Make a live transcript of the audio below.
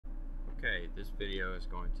Okay, this video is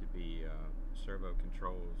going to be Servo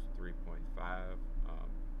Controls 3.5.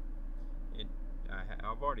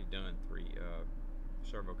 I've already done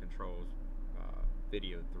Servo Controls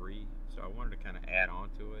video 3, so I wanted to kind of add on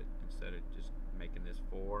to it instead of just making this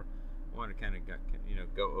 4. I wanted to kind of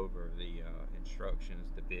go over the instructions,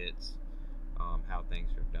 the bits, how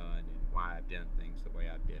things are done, and why I've done things the way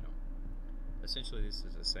I did them. Essentially, this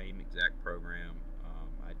is the same exact program.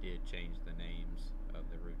 I did change the names of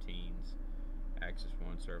the routines: Axis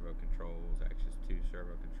 1 Servo Controls, Axis 2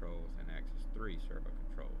 Servo Controls, and Axis 3 Servo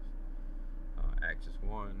Controls. Axis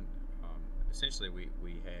 1, essentially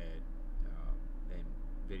we had, in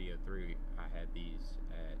video 3, I had these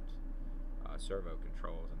at Servo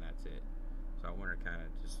Controls, and that's it. So I wanted to kind of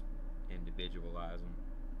just individualize them.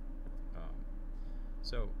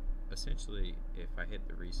 So essentially, if I hit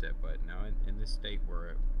the reset button, now in this state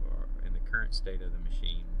or in the current state of the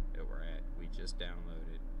machine that we're at, we just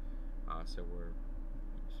downloaded, so we're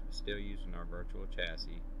still using our virtual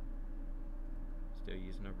chassis, still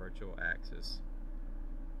using our virtual axis.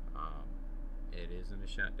 It is in a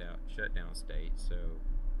shutdown state, so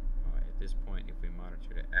at this point, if we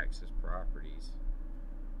monitor the axis properties,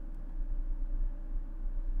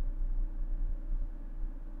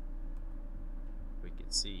 we can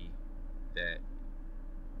see that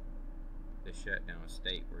the shutdown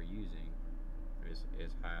state we're using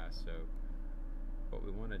is high. So what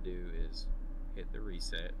we want to do is hit the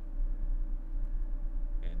reset,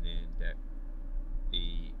 and then that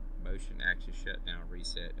the motion axis shutdown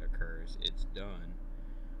reset occurs. It's done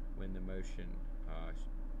when the motion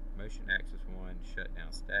axis 1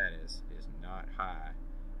 shutdown status is not high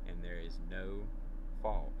and there is no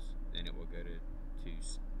faults. Then it will go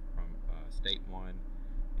from state 1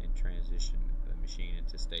 and transition the machine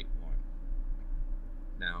into state 1.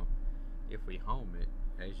 Now, if we home it,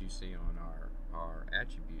 as you see on our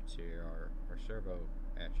attributes here, our servo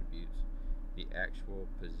attributes, the actual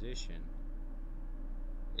position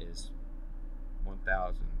is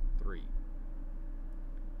 1003.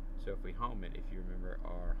 So if we home it, if you remember,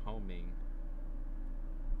 our homing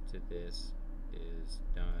to this is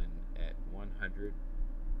done at 100,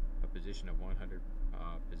 a position of 100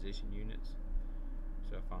 position units.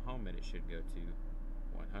 So if I home it, it should go to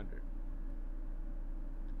 100,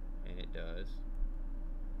 and it does.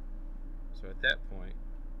 So at that point,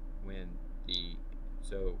 when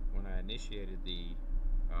I initiated the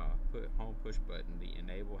home push button, the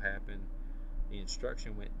enable happened, the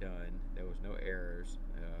instruction went done, there was no errors,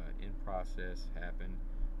 in process happened,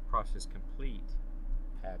 process complete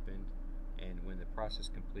happened, and when the process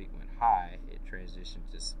complete went high, it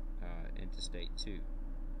transitioned into state 2.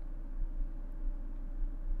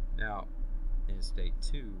 Now, in state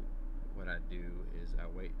 2, what I do is I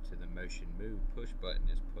wait till the motion move push button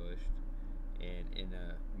is pushed, and in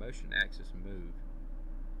a motion axis move,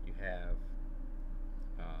 you have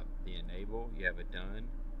the enable, you have a done,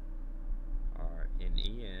 or an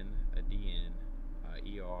EN, a DN,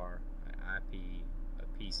 ER, an IP,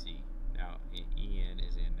 a PC. Now, EN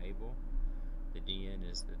is the enable, the DN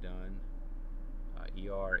is the done,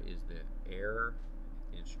 ER is the error,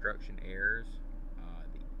 the instruction errors,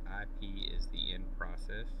 the IP is the end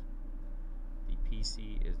process, the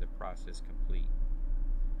PC is the process complete.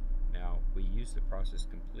 Now, we use the process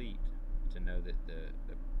complete to know that the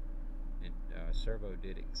servo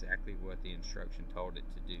did exactly what the instruction told it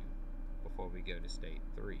to do before we go to state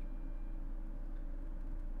 3.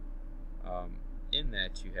 In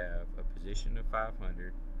that, you have a position of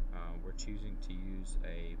 500. We're choosing to use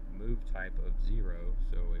a move type of 0,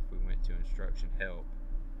 so if we went to instruction help,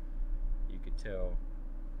 you could tell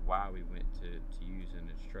why we went to use an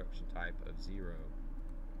instruction type of 0.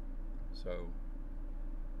 So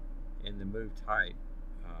in the move type,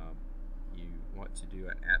 you want to do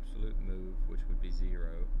an absolute move, which would be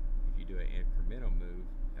 0. If you do an incremental move,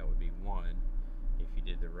 that would be 1. If you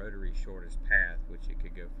did the rotary shortest path, which it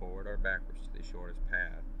could go forward or backwards to the shortest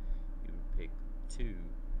path, you would pick 2.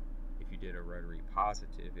 If you did a rotary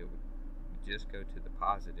positive, it would just go to the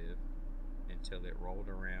positive until it rolled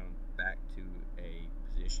around back to a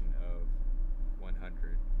position of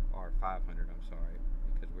 100, or 500, I'm sorry,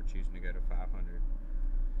 because we're choosing to go to 500.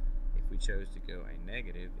 If we chose to go a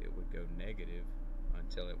negative, it would go negative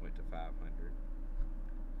until it went to 500,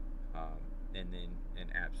 and then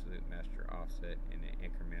an absolute master offset and an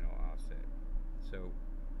incremental offset. So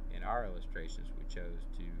in our illustrations, we chose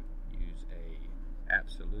to use a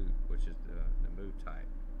absolute, which is the move type.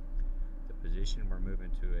 The position, we're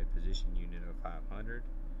moving to a position unit of 500.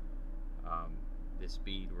 The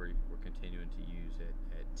speed we're continuing to use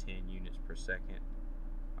at 10 units per second.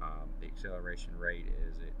 The acceleration rate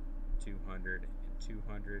is at 200 and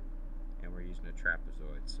 200, and we're using a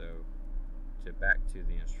trapezoid. So back to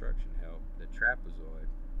the instruction help, the trapezoid,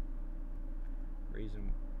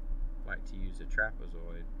 reason I like to use a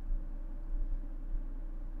trapezoid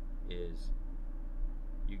is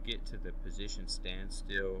you get to the position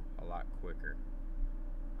standstill a lot quicker.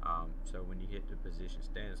 So when you hit the position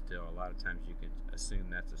standstill, a lot of times you can assume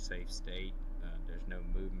that's a safe state. There's no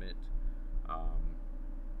movement,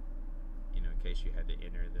 in case you had to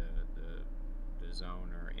enter the zone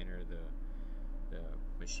or enter the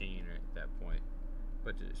machine at that point.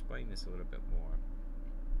 But to explain this a little bit more,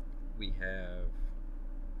 we have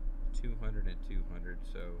 200 and 200,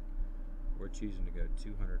 so we're choosing to go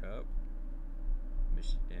 200 up,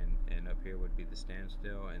 and up here would be the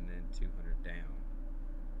standstill, and then 200 down.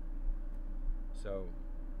 So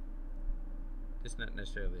it's not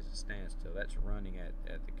necessarily a standstill, that's running at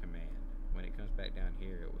the command. When it comes back down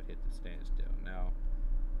here, it would hit the standstill. Now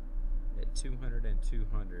at 200 and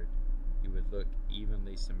 200, you would look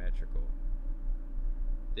evenly symmetrical.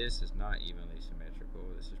 This is not evenly symmetrical.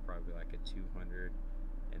 This is probably like a 200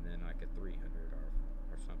 and then like a 300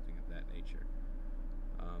 or something of that nature.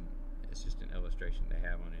 It's just an illustration they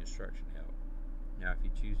have on the instruction help. Now if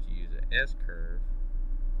you choose to use an S-curve,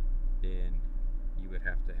 then you would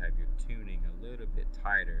have to have your tuning a little bit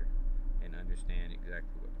tighter and understand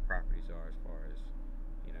exactly what the properties are as far as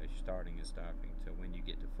starting and stopping to when you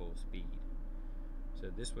get to full speed.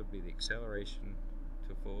 So this would be the acceleration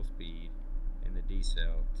to full speed and the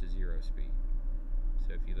decel to 0 speed.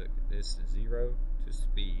 So if you look at this, 0 to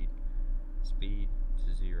speed, speed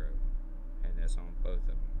to 0, and that's on both of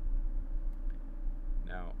them.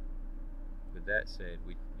 Now with that said,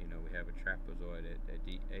 we have a trapezoid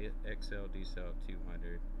at XL decel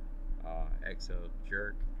 200, XL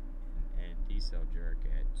jerk and decel jerk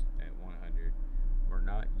at 100. We're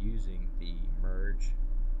not using the merge.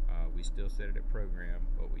 We still set it at program,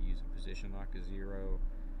 but we use a position lock of 0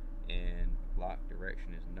 and lock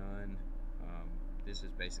direction is none. This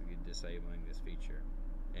is basically disabling this feature,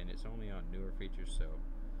 and it's only on newer features, so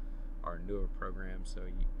our newer programs, so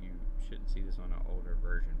you shouldn't see this on an older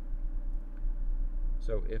version.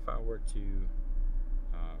 So if I were to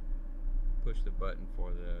push the button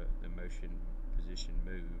for the motion position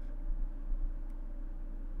move,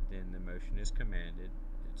 then the motion is commanded.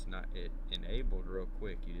 It enabled real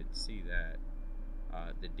quick. You didn't see that.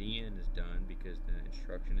 The DN is done because the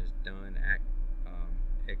instruction is done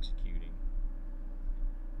executing.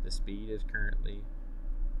 The speed is currently,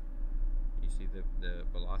 you see the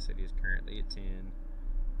velocity is currently at 10.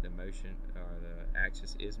 The motion or the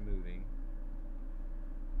axis is moving.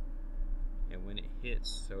 And when it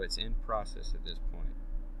hits, so it's in process at this point.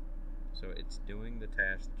 So it's doing the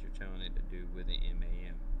task that you're telling it to do with the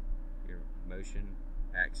MAM. Your motion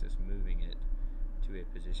axis moving it to a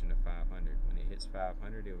position of 500. When it hits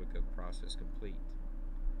 500, it would go process complete,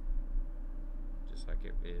 just like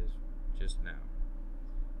it is just now.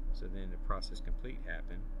 So then the process complete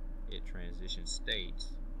happened. It transitions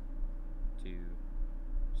states to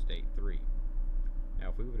state 3. Now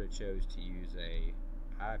if we would have chose to use a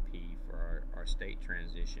IP for our state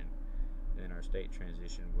transition, then our state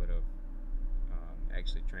transition would have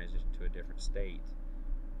actually transitioned to a different state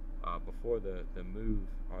before the move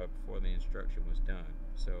or before the instruction was done.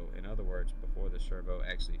 So in other words, before the servo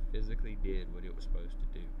actually physically did what it was supposed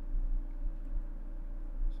to do.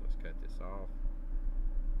 So let's cut this off,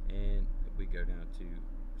 and we go down to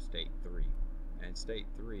state 3. And state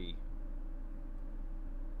 3,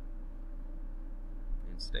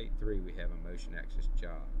 we have a motion axis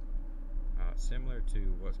jog. Similar to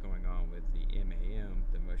what's going on with the MAM,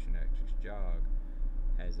 the motion axis jog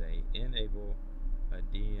has a enable, a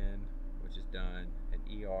DN, which is done, an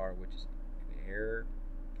ER, which is an error,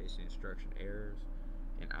 in case the instruction errors,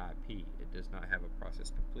 and IP. It does not have a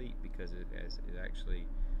process complete because it actually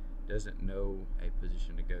doesn't know a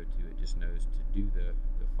position to go to. It just knows to do the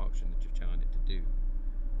function that you're telling it to do,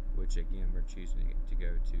 which again we're choosing it to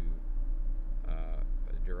go to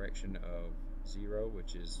a direction of 0,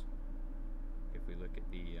 which is, if we look at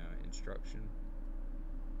the instruction,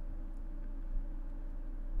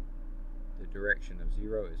 the direction of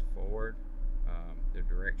 0 is forward, the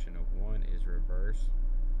direction of 1 is reverse,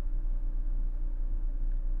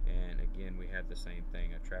 and again we have the same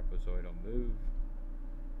thing, a trapezoidal move.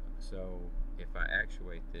 So if I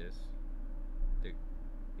actuate this, the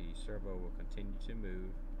servo will continue to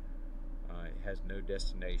move. It has no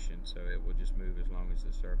destination, so it will just move as long as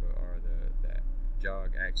the servo or that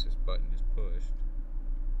jog axis button is pushed.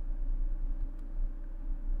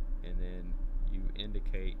 And then you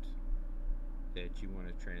indicate that you want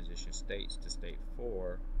to transition states to state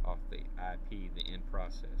 4 off the IP, the in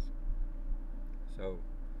process. So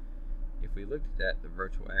if we looked at that, the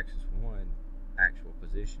virtual axis 1 actual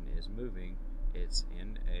position is moving. It's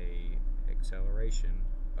in a acceleration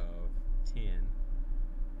of 10,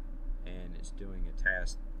 and it's doing a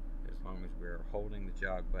task as long as we're holding the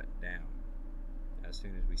jog button down. As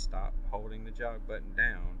soon as we stop holding the jog button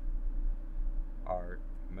down, our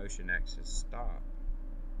motion axis stop.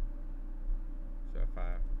 So if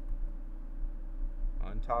I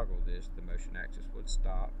untoggle this, the motion axis would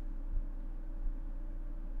stop,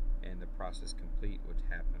 and the process complete would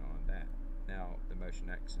happen on that. Now the motion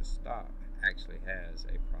axis stop actually has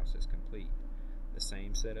a process complete, the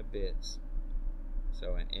same set of bits.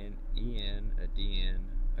 So an EN, a DN,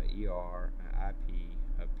 a ER, an IP,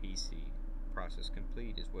 a PC. Process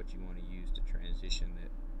complete is what you want to use to transition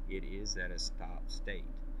that it is at a stop state.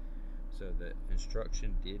 So the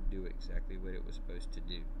instruction did do exactly what it was supposed to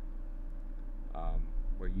do.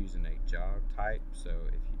 We're using a jog type, so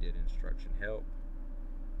if you did instruction help,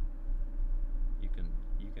 you can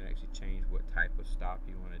actually change what type of stop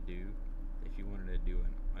you want to do. If you wanted to do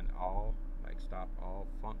an all, like stop all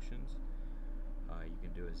functions, you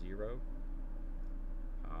can do a 0.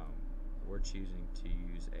 We're choosing to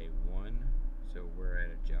use a 1, so we're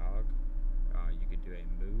at a jog. You could do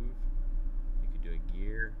a move, you could do a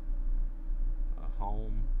gear, a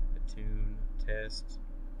home, a tune, test,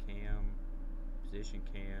 cam, position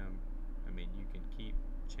cam. I mean, you can keep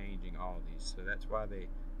changing all of these. So that's why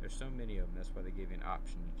there's so many of them. That's why they give you an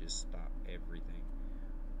option to just stop everything,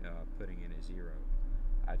 putting in a 0.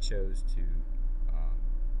 I chose to,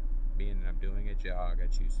 being that I'm doing a jog, I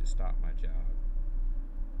choose to stop my jog,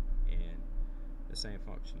 and the same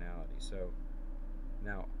functionality. So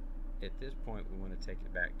now at this point we want to take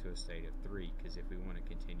it back to a state of 3, because if we want to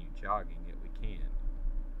continue jogging it, we can.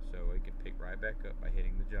 So we can pick right back up by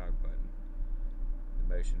hitting the jog button.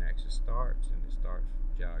 The motion axis starts, and it starts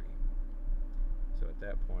jogging. So at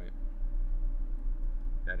that point,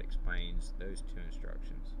 that explains those 2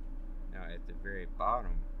 instructions. Now at the very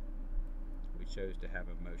bottom, we chose to have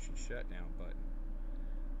a motion shutdown button.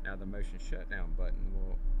 Now the motion shutdown button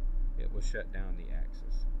will shut down the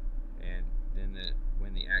axis, and then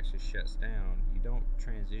when the axis shuts down, you don't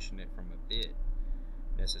transition it from a bit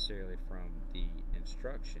necessarily from the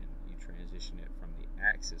instruction. You transition it from the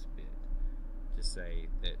axis bit to say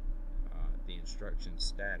that the instruction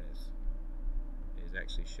status is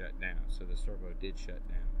actually shut down. So the servo did shut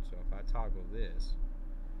down. So if I toggle this,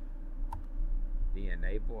 the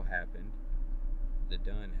enable happened, the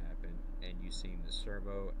done happened, and you seen the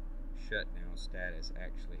servo shutdown status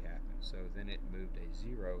actually happened. So then it moved a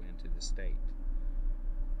 0 into the state.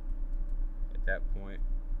 At that point,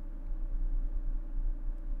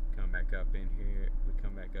 come back up in here, we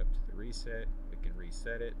come back up to the reset, we can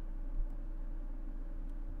reset it,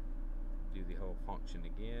 do the whole function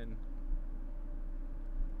again.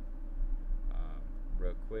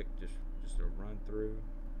 Real quick, just a run through.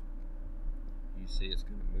 You see it's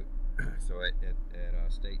going to move. So at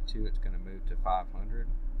state 2, it's going to move to 500,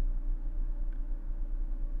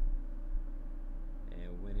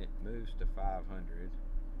 and when it moves to 500,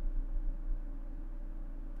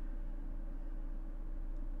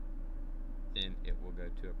 then it will go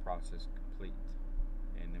to a process complete,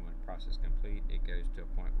 and then when process complete, it goes to a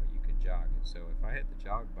point where you can jog it. So if I hit the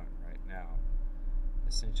jog button right now,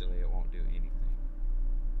 essentially it won't do anything,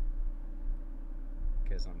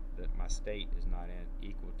 because my state is not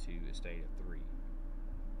equal to a state of 3.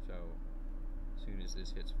 So as soon as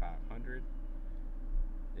this hits 500,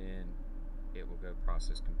 then it will go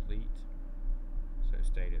process complete. So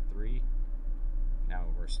state of 3. Now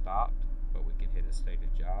we're stopped, but we can hit a state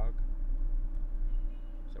of jog.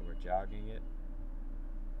 So we're jogging it,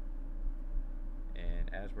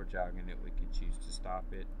 and as we're jogging it, we can choose to stop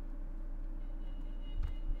it,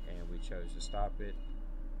 and we chose to stop it.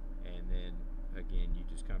 And then again, you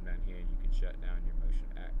just come down here and you can shut down your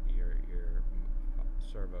your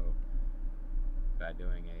servo by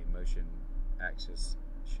doing a motion axis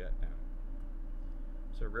shutdown.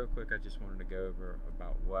 So real quick, I just wanted to go over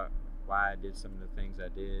about why I did some of the things I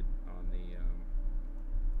did on the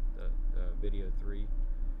video 3,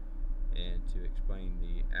 and to explain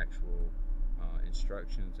the actual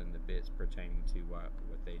instructions and the bits pertaining to what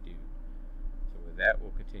they do. So with that,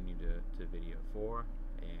 we'll continue to video 4.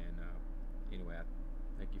 And anyway, I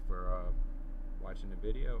thank you for watching the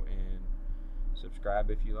video, and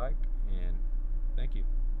subscribe if you like, and thank you.